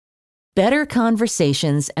Better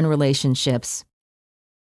Conversations and Relationships.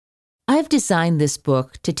 I've designed this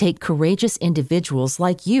book to take courageous individuals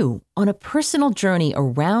like you on a personal journey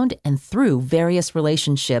around and through various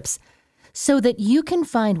relationships so that you can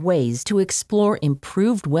find ways to explore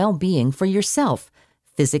improved well-being for yourself,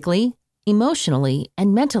 physically, emotionally,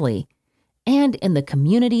 and mentally, and in the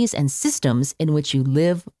communities and systems in which you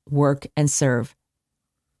live, work, and serve.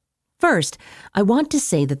 First, I want to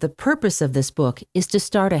say that the purpose of this book is to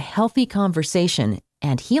start a healthy conversation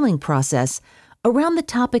and healing process around the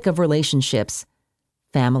topic of relationships,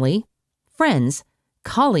 family, friends,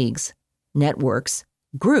 colleagues, networks,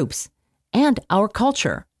 groups, and our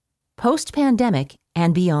culture, post-pandemic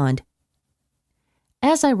and beyond.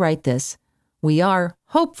 As I write this, we are,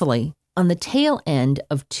 hopefully, on the tail end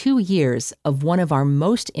of 2 years of one of our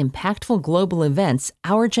most impactful global events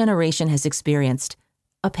our generation has experienced,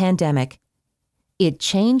 a pandemic. It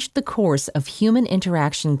changed the course of human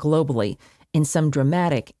interaction globally in some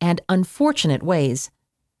dramatic and unfortunate ways.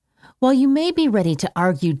 While you may be ready to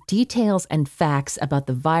argue details and facts about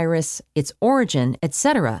the virus, its origin,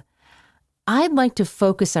 etc., I'd like to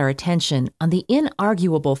focus our attention on the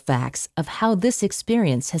inarguable facts of how this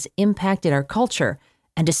experience has impacted our culture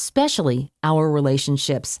and especially our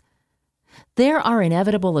relationships. There are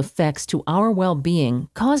inevitable effects to our well-being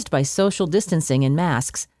caused by social distancing and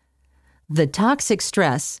masks. The toxic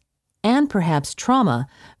stress, and perhaps trauma,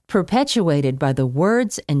 perpetuated by the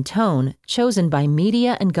words and tone chosen by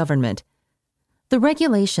media and government. The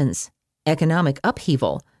regulations, economic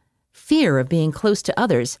upheaval, fear of being close to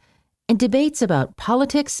others, and debates about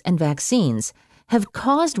politics and vaccines have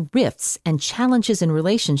caused rifts and challenges in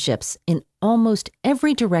relationships in almost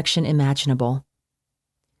every direction imaginable.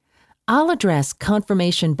 I'll address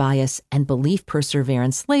confirmation bias and belief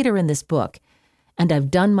perseverance later in this book, and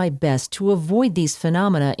I've done my best to avoid these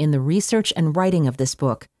phenomena in the research and writing of this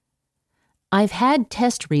book. I've had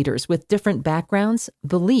test readers with different backgrounds,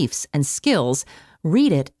 beliefs, and skills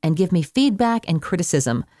read it and give me feedback and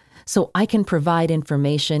criticism, so I can provide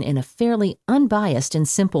information in a fairly unbiased and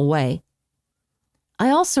simple way. I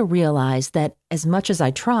also realize that, as much as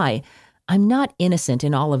I try, I'm not innocent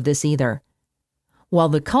in all of this either. While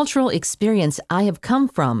the cultural experience I have come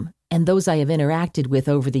from and those I have interacted with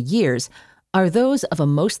over the years are those of a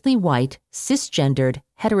mostly white, cisgendered,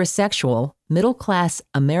 heterosexual, middle-class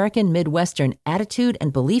American Midwestern attitude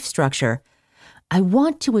and belief structure, I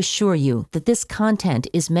want to assure you that this content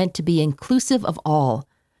is meant to be inclusive of all,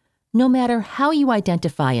 no matter how you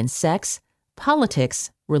identify in sex,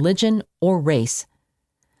 politics, religion, or race.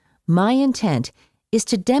 My intent is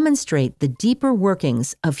to demonstrate the deeper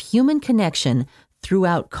workings of human connection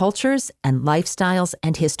throughout cultures and lifestyles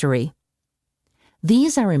and history.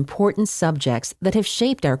 These are important subjects that have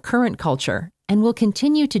shaped our current culture and will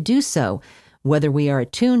continue to do so, whether we are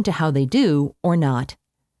attuned to how they do or not.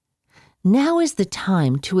 Now is the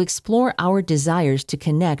time to explore our desires to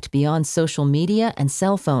connect beyond social media and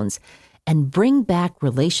cell phones and bring back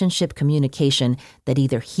relationship communication that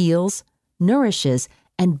either heals, nourishes,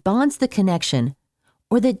 and bonds the connection,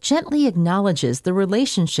 or that gently acknowledges the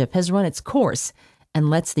relationship has run its course and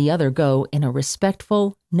lets the other go in a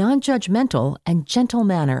respectful, non-judgmental, and gentle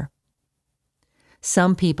manner.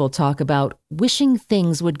 Some people talk about wishing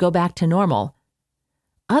things would go back to normal.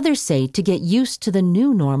 Others say to get used to the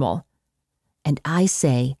new normal. And I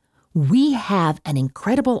say, we have an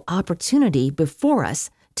incredible opportunity before us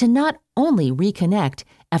to not only reconnect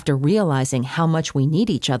after realizing how much we need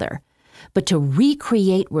each other, but to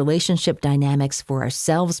recreate relationship dynamics for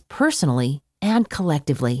ourselves personally and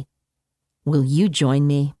collectively. Will you join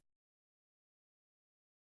me?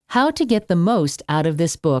 How to get the most out of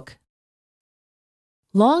this book.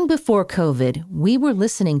 Long before COVID, we were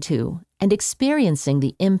listening to and experiencing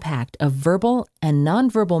the impact of verbal and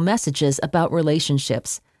nonverbal messages about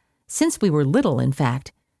relationships, since we were little, in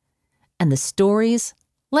fact. And the stories,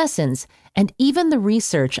 lessons, and even the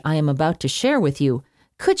research I am about to share with you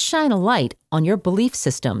could shine a light on your belief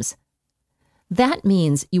systems. That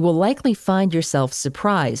means you will likely find yourself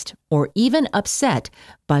surprised or even upset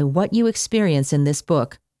by what you experience in this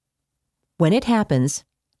book. When it happens,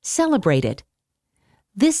 celebrate it.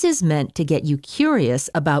 This is meant to get you curious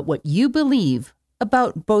about what you believe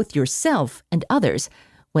about both yourself and others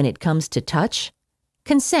when it comes to touch,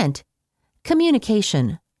 consent,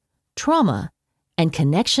 communication, trauma, and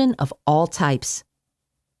connection of all types.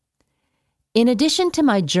 In addition to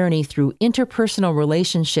my journey through interpersonal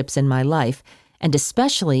relationships in my life, and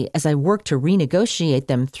especially as I work to renegotiate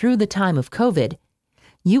them through the time of COVID,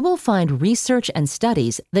 you will find research and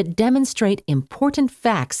studies that demonstrate important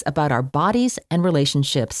facts about our bodies and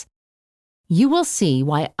relationships. You will see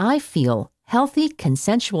why I feel healthy,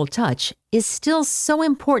 consensual touch is still so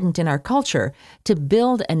important in our culture to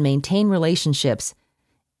build and maintain relationships,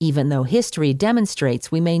 even though history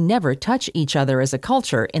demonstrates we may never touch each other as a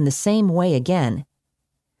culture in the same way again.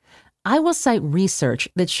 I will cite research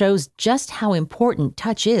that shows just how important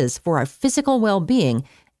touch is for our physical well-being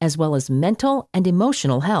as well as mental and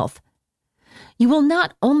emotional health. You will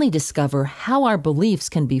not only discover how our beliefs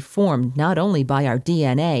can be formed not only by our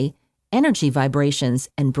DNA, energy vibrations,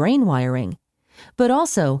 and brain wiring, but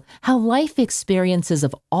also how life experiences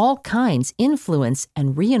of all kinds influence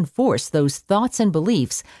and reinforce those thoughts and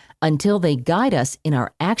beliefs until they guide us in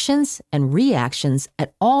our actions and reactions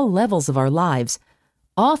at all levels of our lives,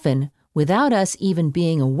 often without us even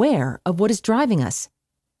being aware of what is driving us.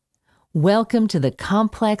 Welcome to the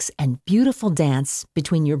complex and beautiful dance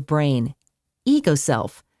between your brain, ego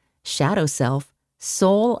self, shadow self,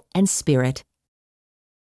 soul, and spirit.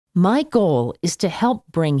 My goal is to help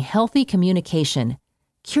bring healthy communication,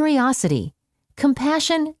 curiosity,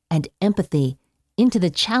 compassion, and empathy into the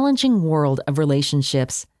challenging world of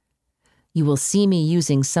relationships. You will see me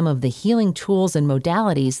using some of the healing tools and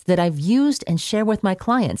modalities that I've used and share with my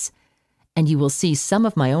clients, and you will see some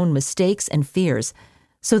of my own mistakes and fears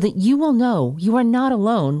so that you will know you are not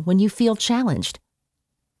alone when you feel challenged.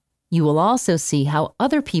 You will also see how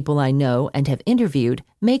other people I know and have interviewed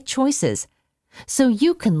make choices, so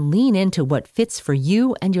you can lean into what fits for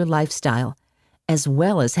you and your lifestyle, as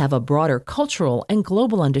well as have a broader cultural and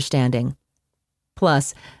global understanding.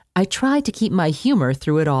 Plus, I try to keep my humor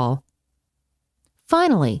through it all.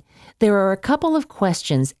 Finally, there are a couple of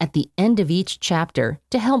questions at the end of each chapter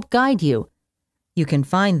to help guide you. You can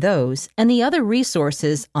find those and the other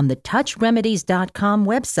resources on the touchremedies.com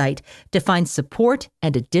website to find support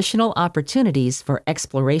and additional opportunities for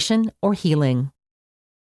exploration or healing.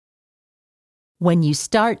 When you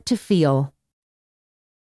start to feel.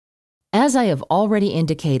 As I have already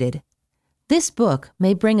indicated, this book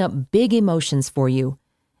may bring up big emotions for you,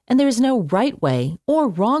 and there is no right way or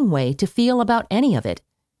wrong way to feel about any of it.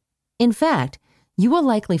 In fact, you will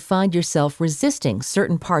likely find yourself resisting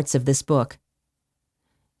certain parts of this book.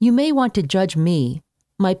 You may want to judge me,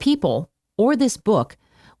 my people, or this book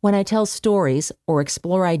when I tell stories or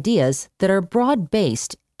explore ideas that are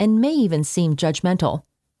broad-based and may even seem judgmental.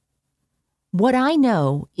 What I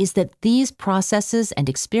know is that these processes and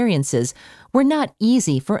experiences were not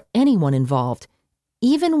easy for anyone involved,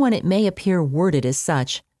 even when it may appear worded as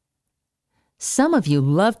such. Some of you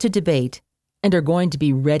love to debate and are going to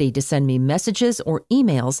be ready to send me messages or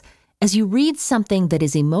emails as you read something that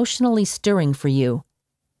is emotionally stirring for you.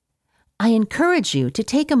 I encourage you to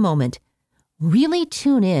take a moment, really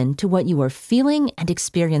tune in to what you are feeling and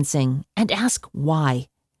experiencing, and ask why.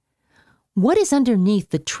 What is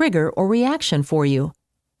underneath the trigger or reaction for you?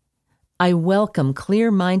 I welcome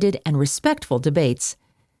clear-minded and respectful debates.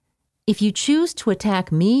 If you choose to attack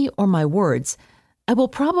me or my words, I will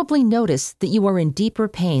probably notice that you are in deeper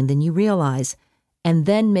pain than you realize, and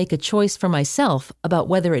then make a choice for myself about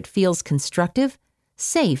whether it feels constructive,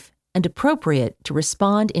 safe, and appropriate to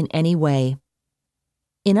respond in any way.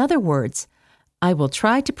 In other words, I will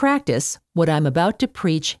try to practice what I'm about to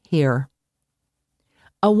preach here.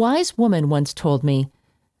 A wise woman once told me,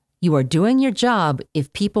 "You are doing your job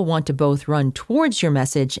if people want to both run towards your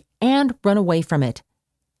message and run away from it."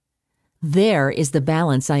 There is the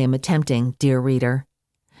balance I am attempting, dear reader.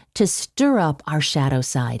 To stir up our shadow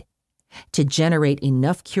side, to generate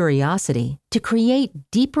enough curiosity to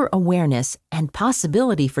create deeper awareness and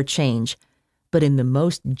possibility for change, but in the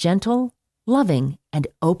most gentle, loving, and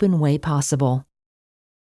open way possible.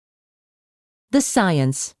 The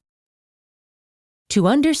science. To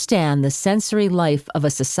understand the sensory life of a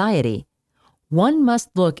society, one must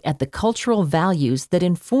look at the cultural values that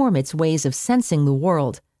inform its ways of sensing the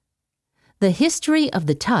world. The history of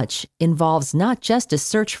the touch involves not just a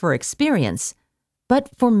search for experience, but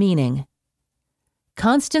for meaning.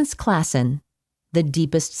 Constance Classen, The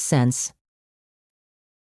Deepest Sense.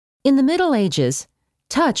 In the Middle Ages,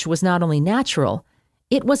 touch was not only natural,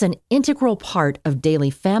 it was an integral part of daily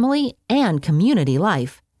family and community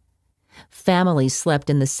life. Families slept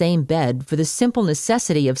in the same bed for the simple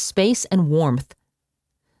necessity of space and warmth.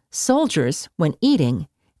 Soldiers, when eating,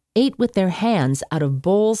 ate with their hands out of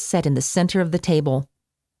bowls set in the center of the table.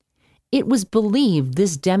 It was believed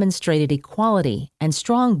this demonstrated equality and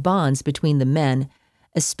strong bonds between the men,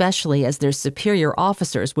 especially as their superior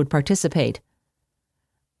officers would participate.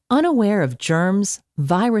 Unaware of germs,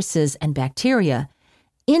 viruses, and bacteria,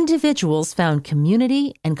 individuals found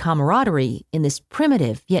community and camaraderie in this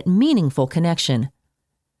primitive yet meaningful connection.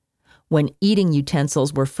 When eating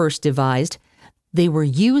utensils were first devised, they were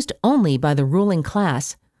used only by the ruling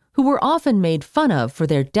class, who were often made fun of for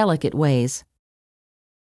their delicate ways.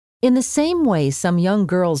 In the same way some young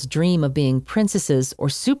girls dream of being princesses or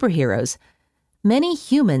superheroes, many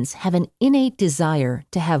humans have an innate desire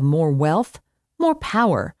to have more wealth, more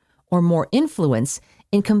power, or more influence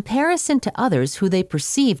in comparison to others who they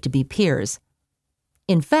perceive to be peers.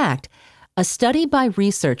 In fact, a study by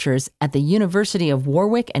researchers at the University of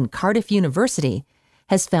Warwick and Cardiff University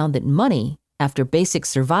has found that money, after basic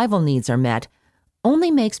survival needs are met,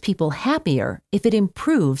 only makes people happier if it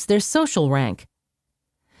improves their social rank.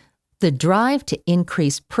 The drive to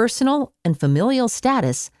increase personal and familial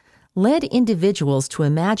status led individuals to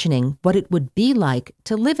imagining what it would be like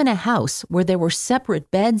to live in a house where there were separate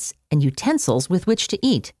beds and utensils with which to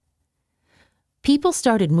eat. People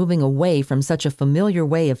started moving away from such a familiar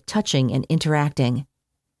way of touching and interacting.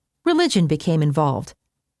 Religion became involved.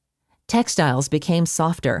 Textiles became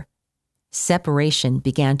softer. Separation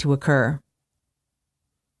began to occur.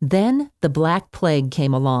 Then the Black Plague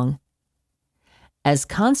came along. As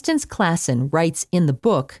Constance Classen writes in the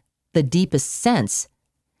book, The Deepest Sense,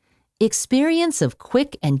 experience of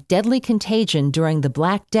quick and deadly contagion during the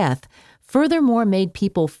Black Death furthermore made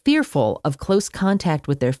people fearful of close contact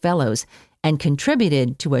with their fellows and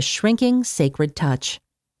contributed to a shrinking sacred touch.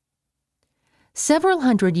 Several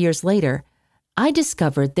hundred years later, I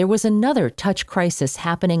discovered there was another touch crisis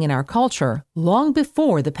happening in our culture long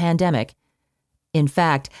before the pandemic. In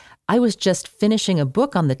fact, I was just finishing a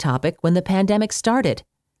book on the topic when the pandemic started.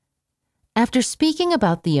 After speaking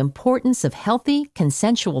about the importance of healthy,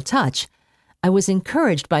 consensual touch, I was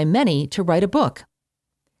encouraged by many to write a book.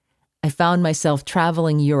 I found myself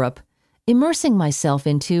traveling Europe, immersing myself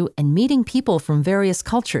into and meeting people from various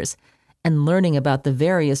cultures, and learning about the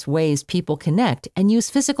various ways people connect and use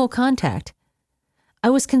physical contact. I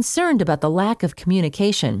was concerned about the lack of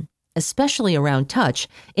communication, especially around touch,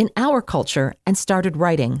 in our culture and started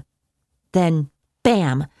writing. Then,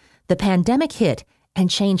 bam, the pandemic hit and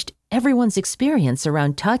changed everyone's experience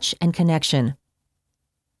around touch and connection.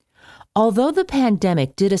 Although the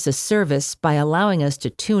pandemic did us a service by allowing us to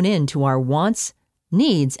tune in to our wants,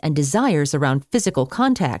 needs, and desires around physical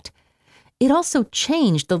contact, it also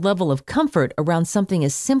changed the level of comfort around something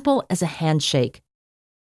as simple as a handshake.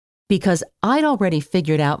 Because I'd already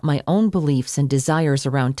figured out my own beliefs and desires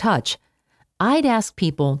around touch, I'd ask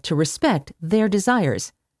people to respect their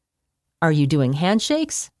desires. Are you doing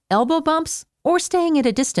handshakes, elbow bumps, or staying at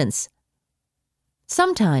a distance?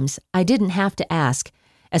 Sometimes I didn't have to ask,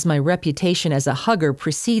 as my reputation as a hugger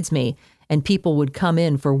precedes me, and people would come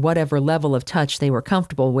in for whatever level of touch they were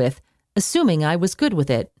comfortable with, assuming I was good with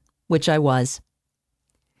it, which I was.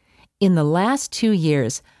 In the last 2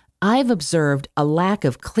 years, I've observed a lack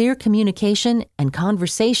of clear communication and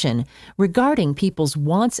conversation regarding people's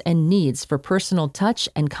wants and needs for personal touch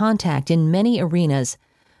and contact in many arenas,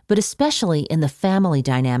 but especially in the family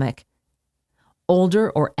dynamic.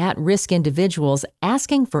 Older or at-risk individuals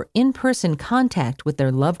asking for in-person contact with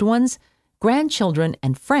their loved ones, grandchildren,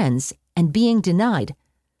 and friends, and being denied,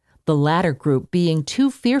 the latter group being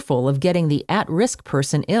too fearful of getting the at-risk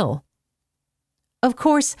person ill. Of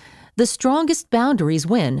course, the strongest boundaries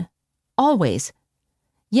win, always.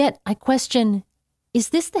 Yet I question, is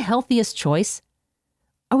this the healthiest choice?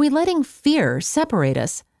 Are we letting fear separate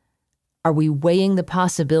us? Are we weighing the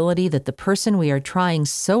possibility that the person we are trying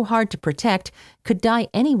so hard to protect could die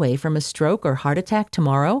anyway from a stroke or heart attack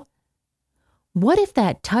tomorrow? What if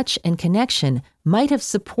that touch and connection might have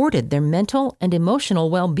supported their mental and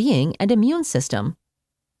emotional well-being and immune system?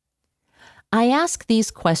 I ask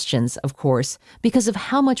these questions, of course, because of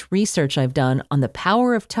how much research I've done on the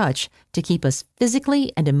power of touch to keep us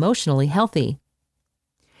physically and emotionally healthy.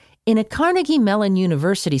 In a Carnegie Mellon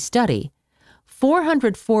University study,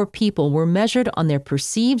 404 people were measured on their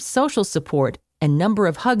perceived social support and number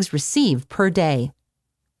of hugs received per day.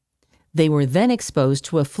 They were then exposed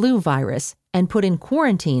to a flu virus and put in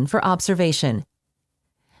quarantine for observation.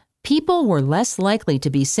 People were less likely to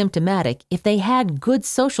be symptomatic if they had good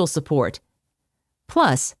social support.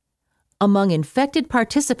 Plus, among infected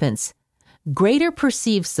participants, greater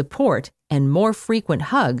perceived support and more frequent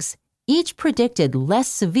hugs each predicted less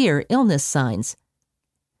severe illness signs.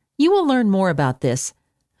 You will learn more about this,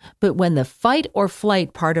 but when the fight or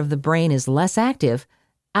flight part of the brain is less active,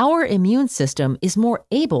 our immune system is more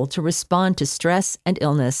able to respond to stress and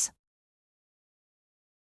illness.